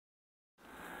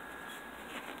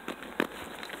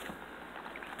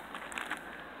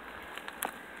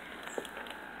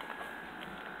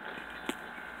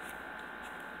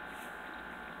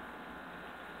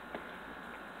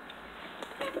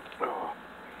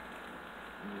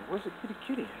Where's the kitty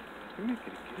kitty? Come here,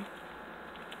 kitty kitty.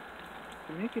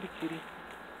 Come here, kitty kitty.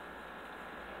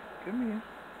 Come here.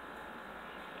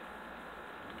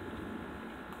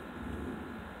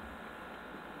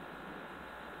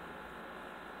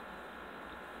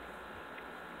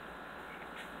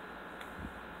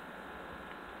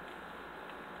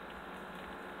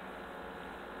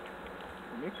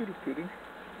 Come here, kitty kitty.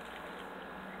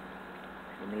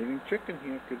 I'm eating chicken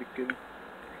here, kitty kitty.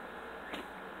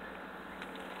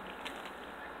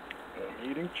 I'm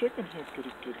eating chicken here,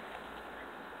 kitty kitty.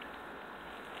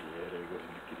 Yeah, there goes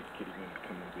the kitty kitty gonna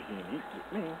come over here and eat with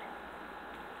me.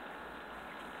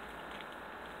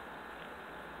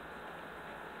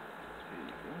 There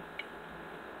you go.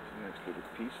 Nice little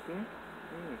piece there.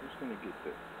 Yeah, who's gonna get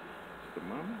that? Is the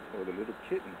mama or the little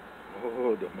kitten?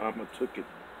 Oh, the mama took it.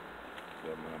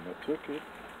 The mama took it.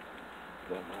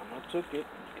 The mama took it.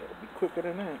 You gotta be quicker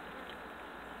than that.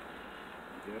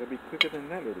 You gotta be quicker than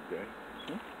that, little guy.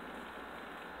 Huh?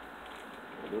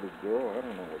 A little girl, I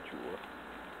don't know what you are.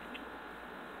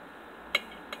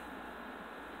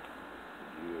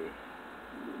 Yeah.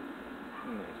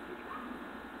 Nice little.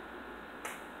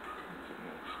 That's a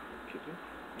nice little kitten.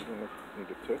 You don't like me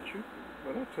to touch you?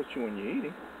 Well, I'll touch you when you're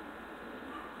eating.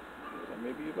 Well,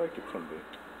 maybe you like it someday.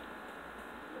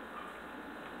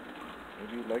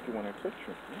 Maybe you like it when I touch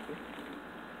you.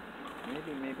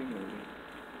 Maybe. Maybe.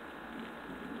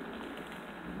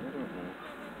 I don't know.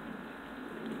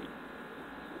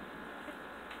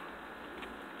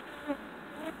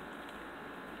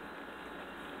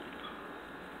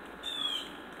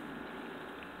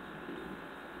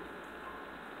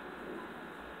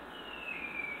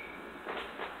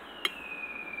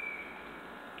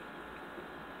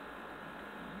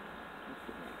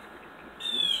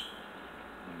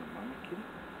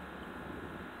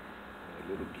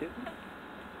 Little kitten?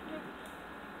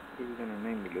 What are we gonna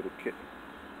name the little kitten?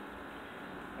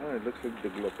 Oh, it looks like the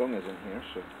glutton is in here,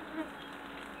 so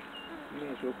we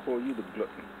may as well call you the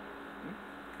glutton.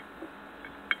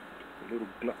 The little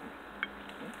glutton.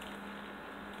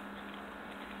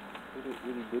 Little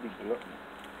itty bitty glutton.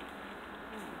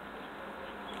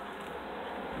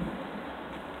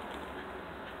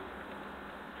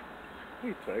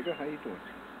 Hey Tiger, how you doing?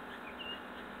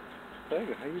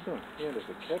 Tiger, how you doing? Yeah, there's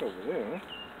a cat over there, huh?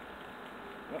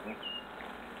 Uh-oh.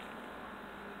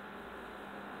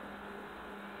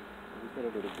 We got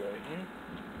a little guy here.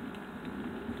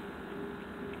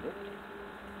 Yep.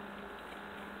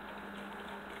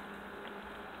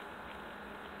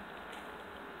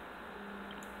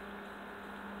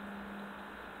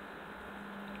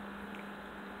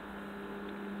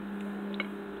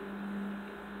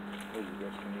 Oh, you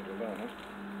guys can eat a lot, huh?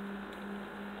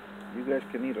 You guys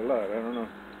can eat a lot, I don't know.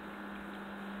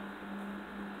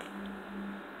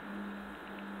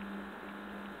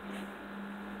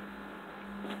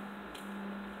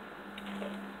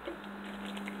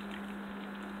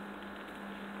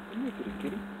 Come here, kitty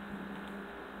kitty.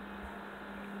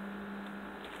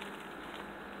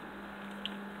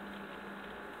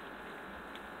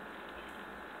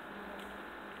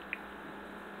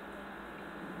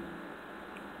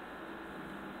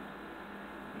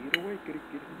 Eat away, kitty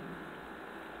kitty.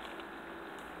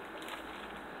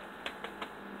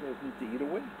 You guys need to eat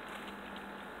away.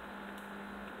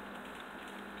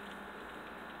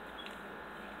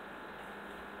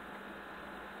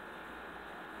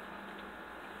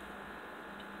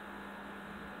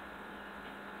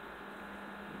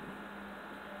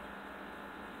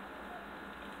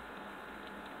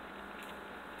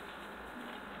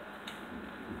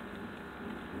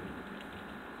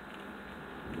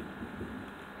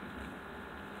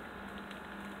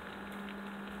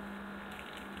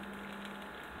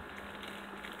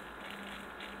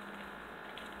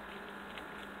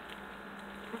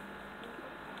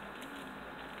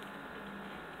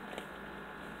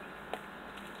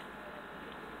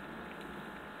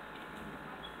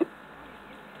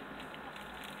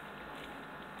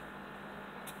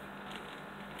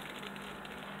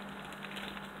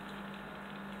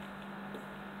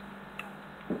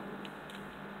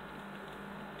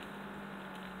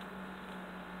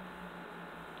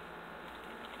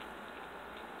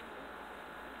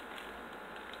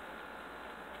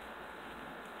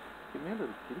 Come here,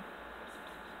 little kitty.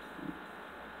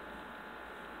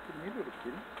 Come here, little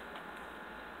kitty.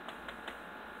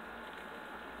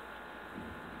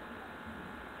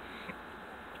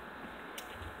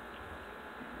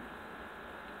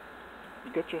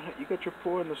 You got your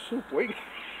paw in the soup. Why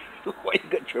you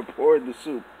got your paw in the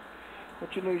soup?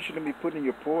 Don't you know you shouldn't be putting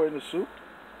your paw in the soup?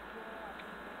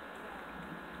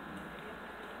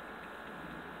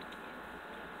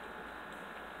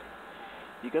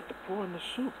 You got the paw in the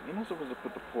soup. You're not supposed to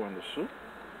put the paw in the soup.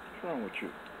 What's wrong with you?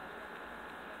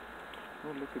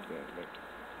 Oh, look at that. Like,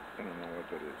 I don't know what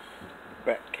that is.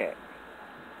 Bat cat.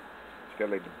 It's got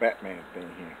like the Batman thing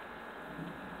here.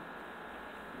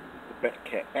 The bat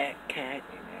cat. Bat cat.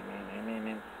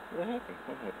 What happened?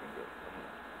 What happened, girl?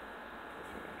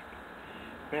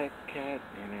 Bat cat.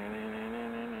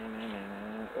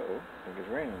 Uh-oh. I think it's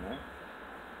raining now.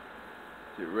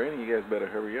 If it's raining, you guys better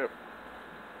hurry up.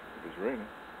 If it's raining.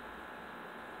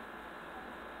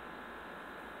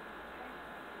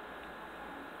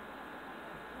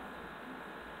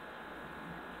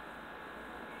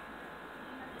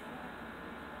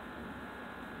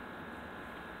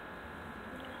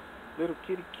 Little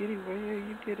kitty, kitty, why are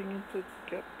you getting into,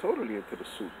 got totally into the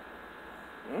soup?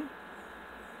 Huh?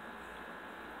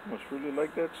 Must really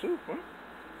like that soup, huh?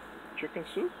 Chicken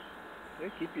soup? Yeah,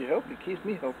 keep you healthy, keeps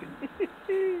me healthy.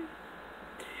 The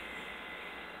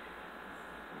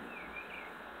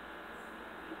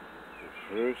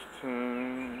first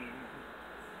time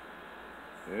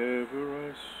ever I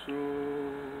saw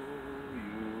your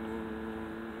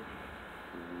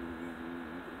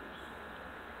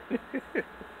face.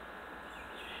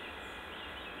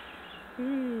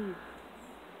 When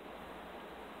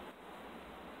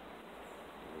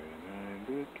I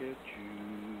look at you,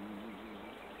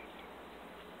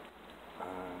 I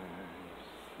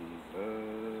see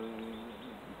love.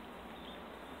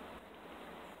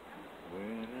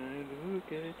 When I look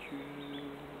at you,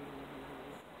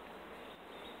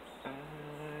 I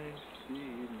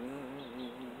see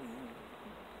love.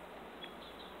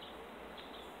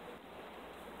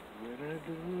 When I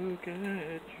look at you,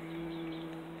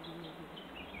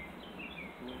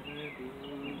 when I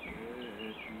look at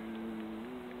you,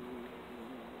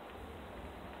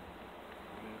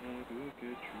 when I look at you,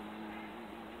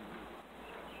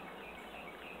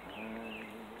 I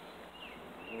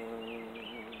see love.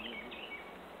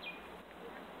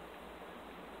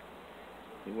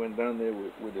 He went down there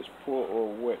with his paw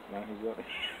all wet. Now he's down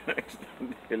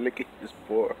there licking his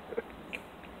paw.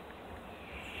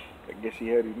 I guess he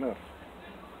had enough.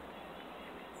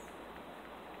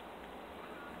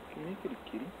 Come here, kitty,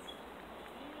 kitty.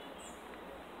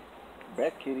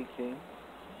 Bat kitty came.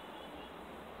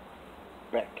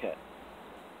 Bat cat.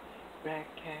 Bat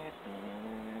cat.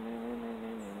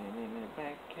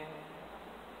 Bat cat.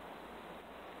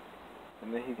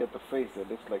 And then he got the face that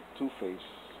looks like Two-Face.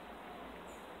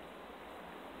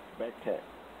 Bat cat.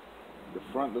 The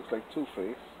front looks like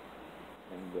Two-Face,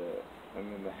 and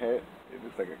then the head, it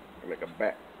looks like a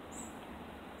bat.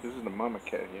 This is the mama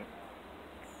cat here.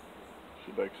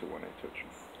 She likes it when I touch her.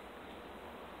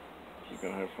 She's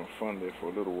gonna have some fun there for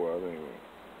a little while anyway.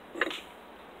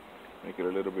 Make it a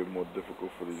little bit more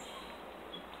difficult for these.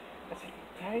 I said,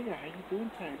 Tiger, how you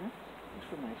doing, Tiger?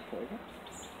 That's a nice tiger.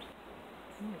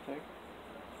 Come here, Tiger.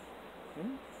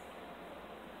 Hmm?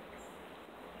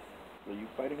 Are you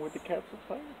fighting with the cats,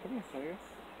 Tiger? Come here, Tiger.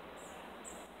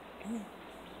 Come here.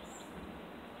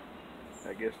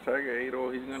 I guess Tiger ate all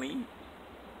he's gonna eat.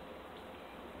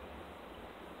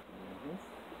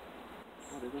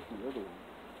 Oh, there goes the other one.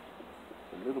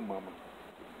 The little mama.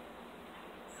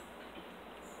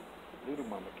 Little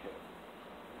mama cat.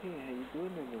 Hey, how you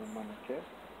doing there, little mama cat?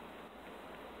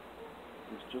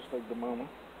 It's just like the mama.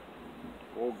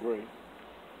 All gray.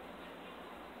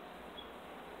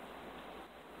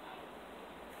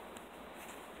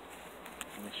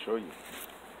 Let me show you.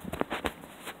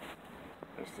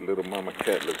 That's the little mama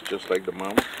cat. Looks just like the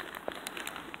mama.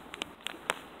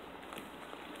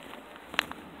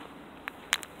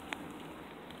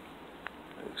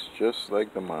 Looks just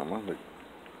like the mama. Look.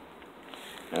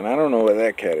 And I don't know where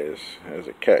that cat is. There's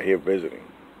a cat here visiting.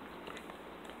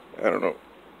 I don't know.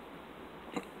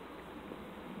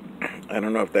 I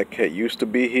don't know if that cat used to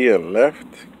be here and left,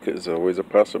 because there's always a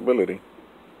possibility.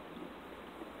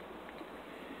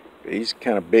 But he's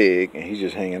kind of big, and he's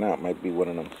just hanging out. Might be one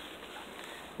of them.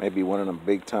 Maybe one of them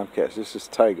big time cats. This is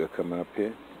Tiger coming up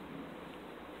here.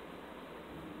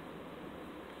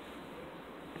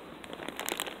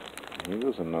 Here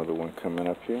goes another one coming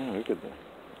up here. Look at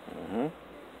that.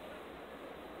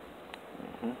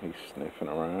 He's sniffing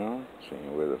around,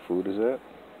 seeing where the food is at.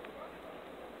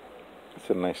 That's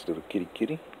a nice little kitty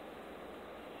kitty.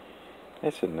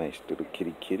 That's a nice little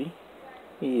kitty kitty.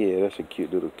 Yeah, that's a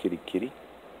cute little kitty kitty.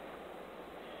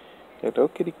 Hello,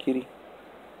 kitty kitty.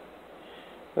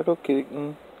 Hello, kitty.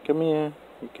 Come here.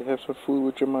 You can have some food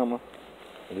with your mama.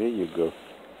 There you go.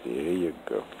 There you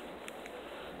go.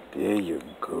 There you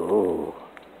go.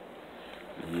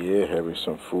 Yeah, having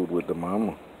some food with the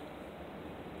mama.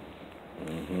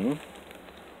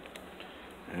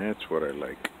 That's what I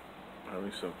like.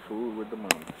 Having some food with the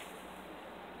mama.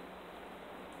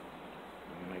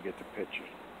 And then I get to pet you.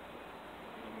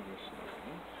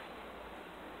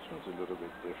 This one's a little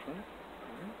bit different.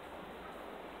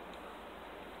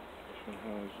 This one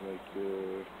has like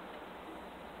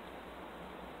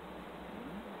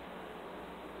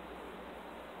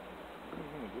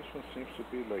this one seems to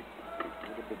be like a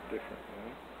little bit different,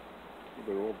 right?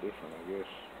 They're all different, I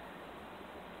guess.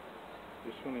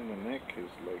 This one in the neck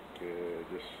is like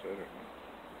just, I don't know,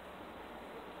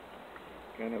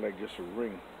 kind of like just a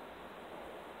ring.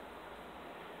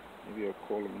 Maybe I'll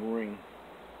call them ring.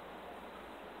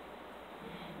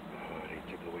 Oh, they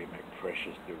took away my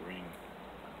precious, the ring.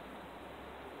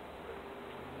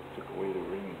 Took away the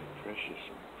ring, precious,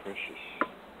 precious.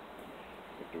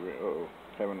 Like the ring. Uh-oh,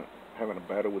 having a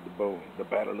battle with the bone, the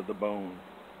battle of the bone.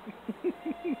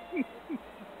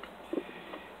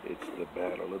 It's the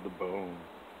battle of the bone.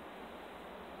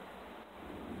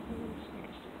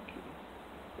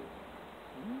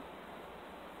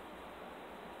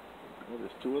 Well,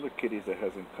 there's two other kitties that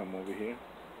hasn't come over here.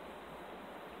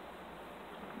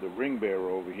 The ring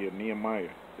bearer over here, Nehemiah.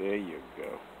 There you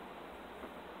go.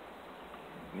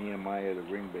 Nehemiah, the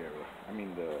ring bearer. I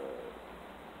mean,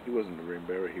 he wasn't the ring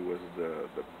bearer. He was the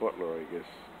butler, I guess.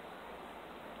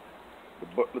 The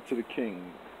butler to the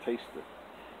king, taster.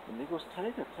 And there goes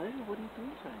Tiger. Tiger, what are you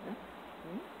doing, Tiger?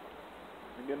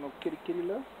 I got no kitty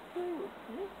love? It's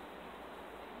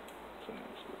a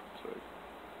nice little tiger.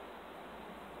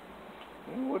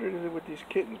 What is it with these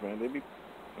kittens, man? I mean,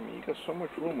 you got so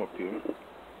much room up here.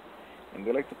 And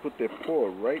they like to put their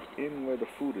paw right in where the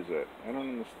food is at. I don't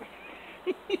understand.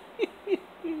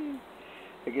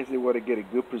 I guess they want to get a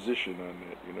good position on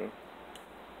that, you know?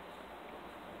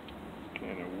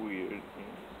 Kind of weird.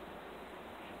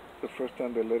 It's the first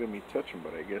time they're letting me touch them,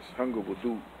 but I guess hunger will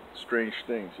do strange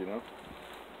things, you know?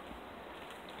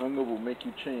 Hunger will make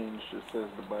you change. It says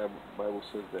the Bible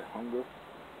says that hunger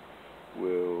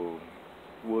will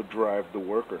drive the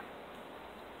worker.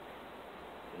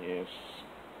 Yes.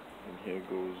 And here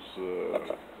goes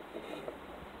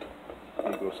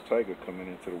Tiger coming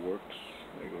into the works.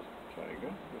 There goes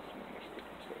Tiger. That's a nice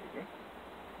looking tiger.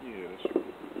 Yeah, that's a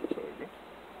good tiger.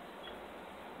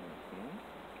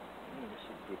 Yeah, that's a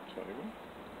good tiger.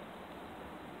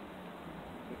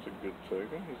 That's a good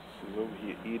tiger. He's over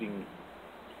here eating.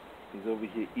 He's over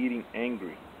here eating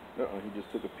angry. Uh-oh, he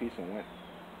just took a piece and went.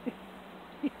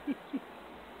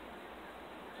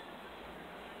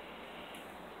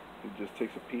 He just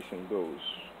takes a piece and goes.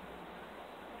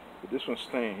 But this one's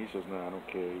staying. He says, "Nah, I don't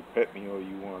care. You pet me all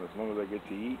you want. As long as I get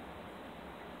to eat."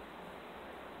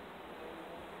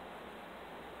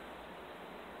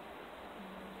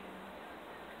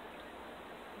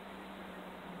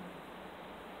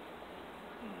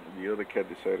 The other cat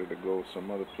decided to go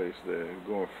some other place there,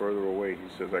 going further away. He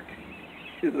says, I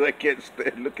can't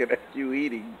stand looking at you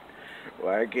eating.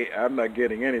 Well, I'm not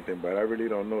getting anything, but I really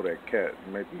don't know that cat. It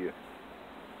might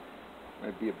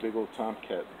be a big old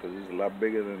tomcat, because he's a lot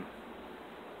bigger than.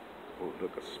 Oh,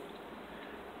 look, a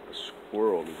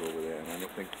squirrel is over there, and I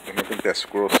don't think that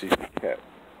squirrel sees the cat.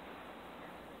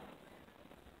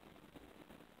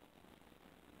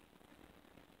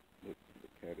 Look, the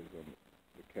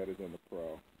cat is on the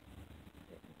prowl.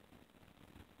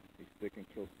 He's sticking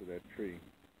close to that tree.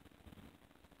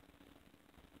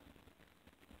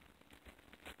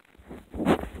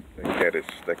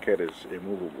 That cat is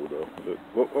immovable though. Look,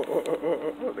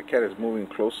 oh, the cat is moving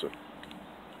closer.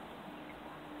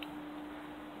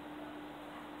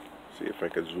 See if I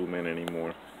can zoom in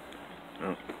anymore.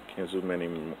 No, can't zoom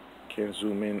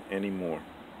in anymore.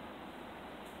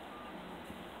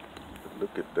 But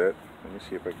look at that. Let me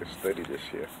see if I can study this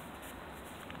here.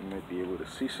 You might be able to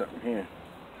see something here.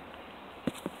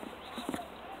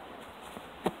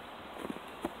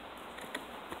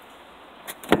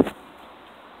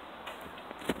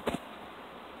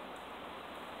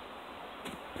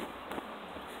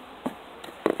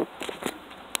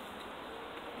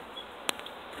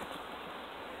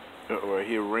 Uh-oh, I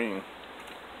hear rain.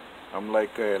 I'm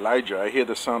like Elijah. I hear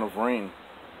the sound of rain.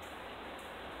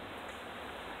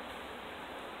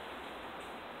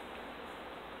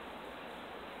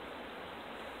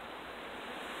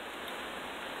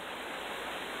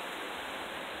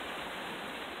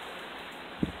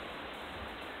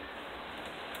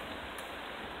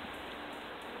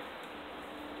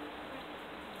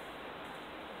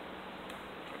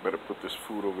 I better put this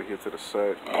food over here to the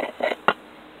side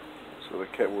so the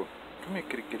cat will. Come here,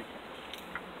 kitty, kitty.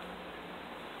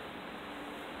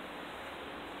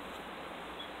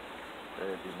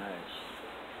 That'd be nice.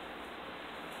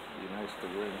 Be nice to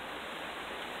ring.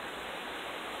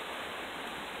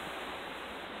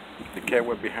 The cat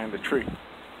went behind the tree.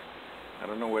 I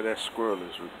don't know where that squirrel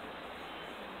is.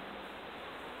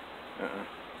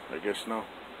 I guess no.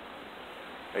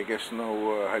 I guess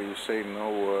no, how do you say,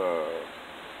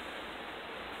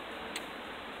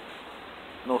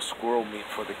 no squirrel meat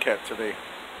for the cat today.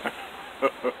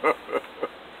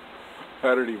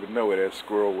 I don't even know where that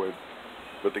squirrel went.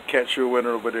 But the cat sure went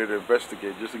over there to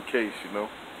investigate, just in case, you know.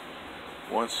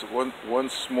 One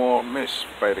small miss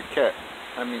by the cat,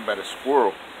 by the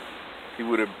squirrel, he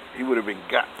would have been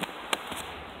got.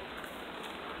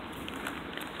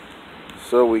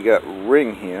 So we got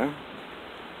Ring here,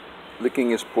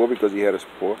 licking his paw because he had his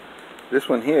paw. This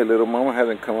one here, little mama,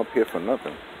 hasn't come up here for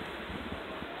nothing.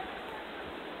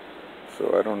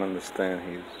 So I don't understand.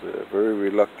 He's very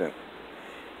reluctant.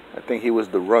 I think he was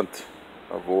the runt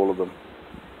of all of them.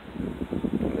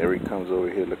 And there he comes over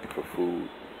here looking for food.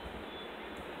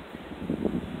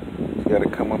 He's got to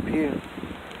come up here.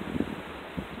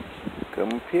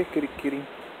 Come up here, kitty kitty.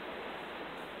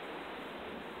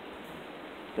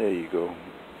 There you go.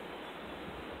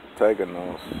 Tiger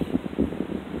knows.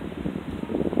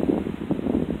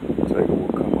 Tiger will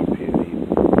come up here and eat.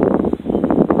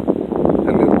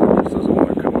 That little one just doesn't want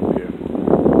to come up here.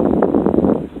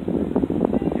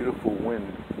 Beautiful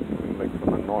wind coming like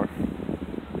from the north.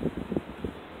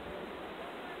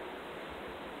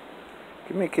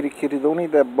 Come here, kitty kitty. Don't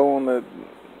eat that bone that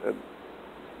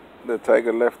the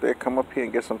tiger left there. Come up here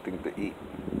and get something to eat.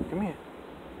 Come here.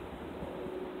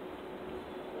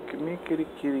 Come here, kitty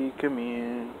kitty. Come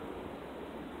here.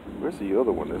 Where's the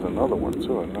other one? There's another one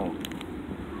too, I know.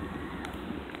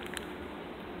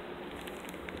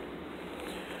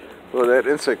 Well, that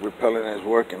insect repellent is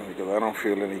working because I don't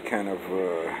feel any kind of,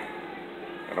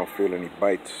 I don't feel any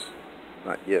bites.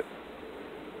 Not yet.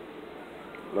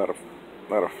 A lot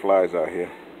of flies out here.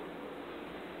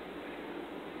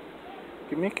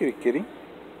 Come here, kitty kitty.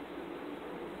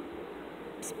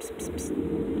 Psst, psst, psst,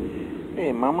 psst.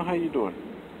 Hey, mama, how you doing?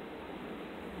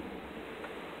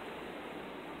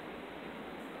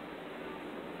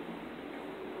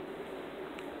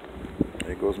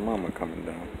 There goes mama coming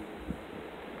down.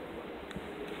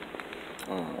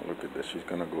 Oh, look at this. She's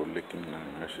gonna go licking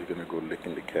now. She's gonna go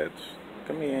licking the cats.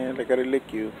 Come here, I gotta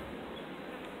lick you.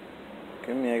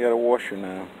 Come here, I gotta wash you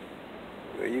now.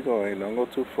 Where you going? Don't go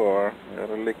too far. I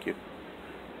gotta lick you.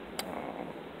 Oh,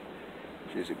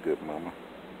 she's a good mama.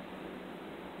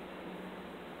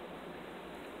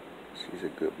 She's a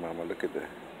good mama. Look at that.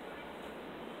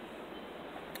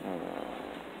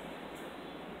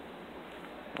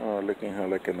 Oh, licking her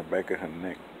like in the back of her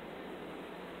neck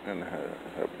and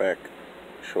her back,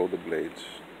 shoulder blades.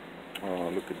 Oh,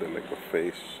 look at that, like her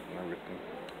face and everything.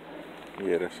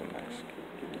 Yeah, that's a nice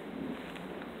kitty.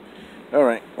 All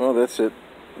right, well, that's it.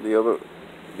 The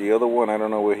other one, I don't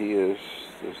know where he is.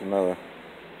 There's another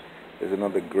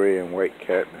gray and white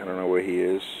cat. I don't know where he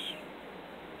is.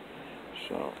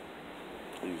 So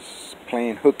he's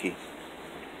playing hooky.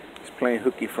 He's playing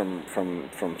hooky from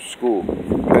school,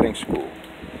 from petting school.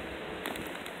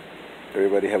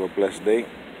 Everybody have a blessed day.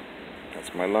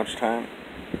 That's my lunchtime,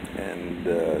 and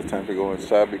it's time to go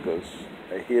inside because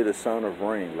I hear the sound of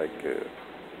rain, like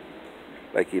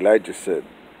Elijah said.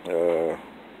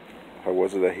 How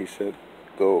was it that he said?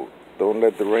 Don't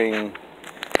let the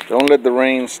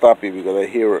rain stop you, because I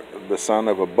hear the sound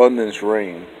of abundance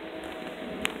rain.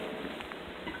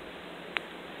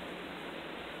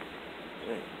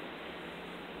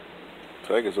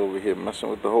 Tiger's over here messing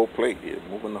with the whole plate here,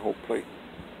 moving the whole plate.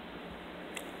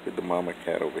 Get the mama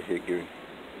cat over here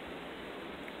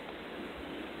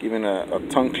giving a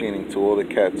tongue cleaning to all the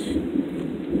cats.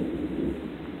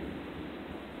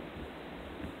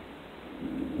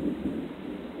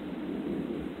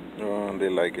 Oh, they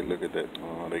like it. Look at that.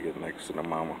 Oh, they get next to the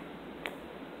mama.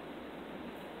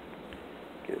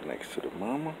 Get next to the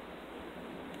mama.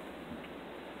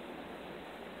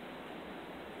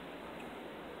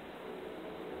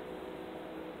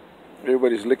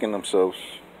 Everybody's licking themselves.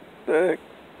 The heck?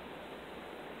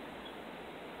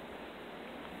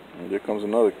 And there comes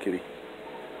another kitty.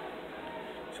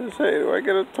 Says, hey, do I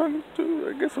get a tongue too?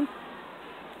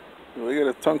 Do I get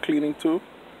a tongue cleaning too?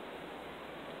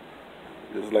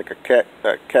 It's like a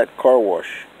cat car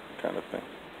wash kind of thing.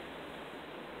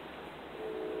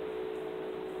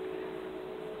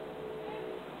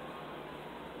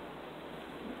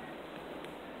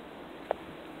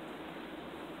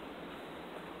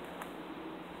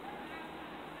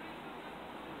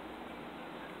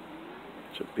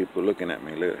 So people looking at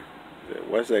me later.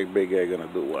 What's that big guy gonna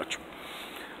do? Watch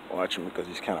him because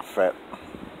he's kind of fat.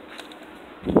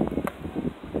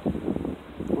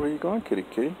 Where you going, kitty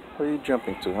kitty? Where are you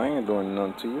jumping to? I ain't doing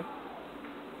nothing to you.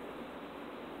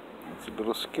 It's a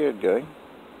little scared guy.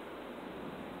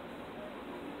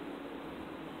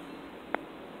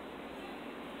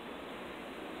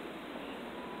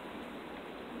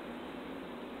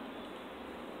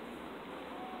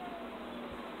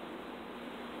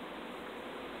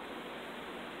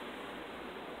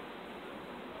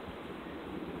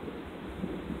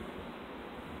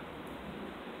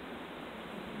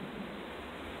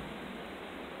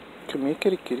 Come here,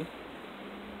 kitty kitty.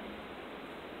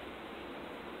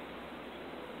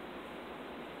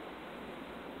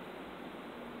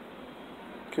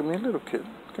 Come here, little kid.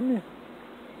 Come here.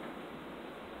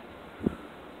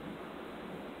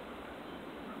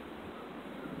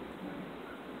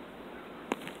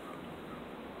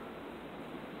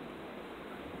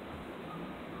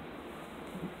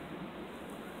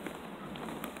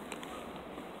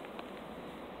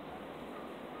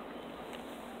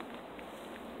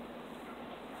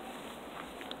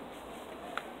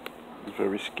 He's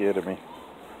very scared of me.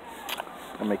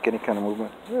 I make any kind of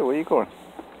movement. Yeah, where you going?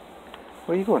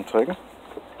 Where you going, Tiger?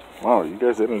 Wow, you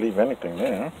guys didn't leave anything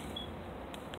there, huh?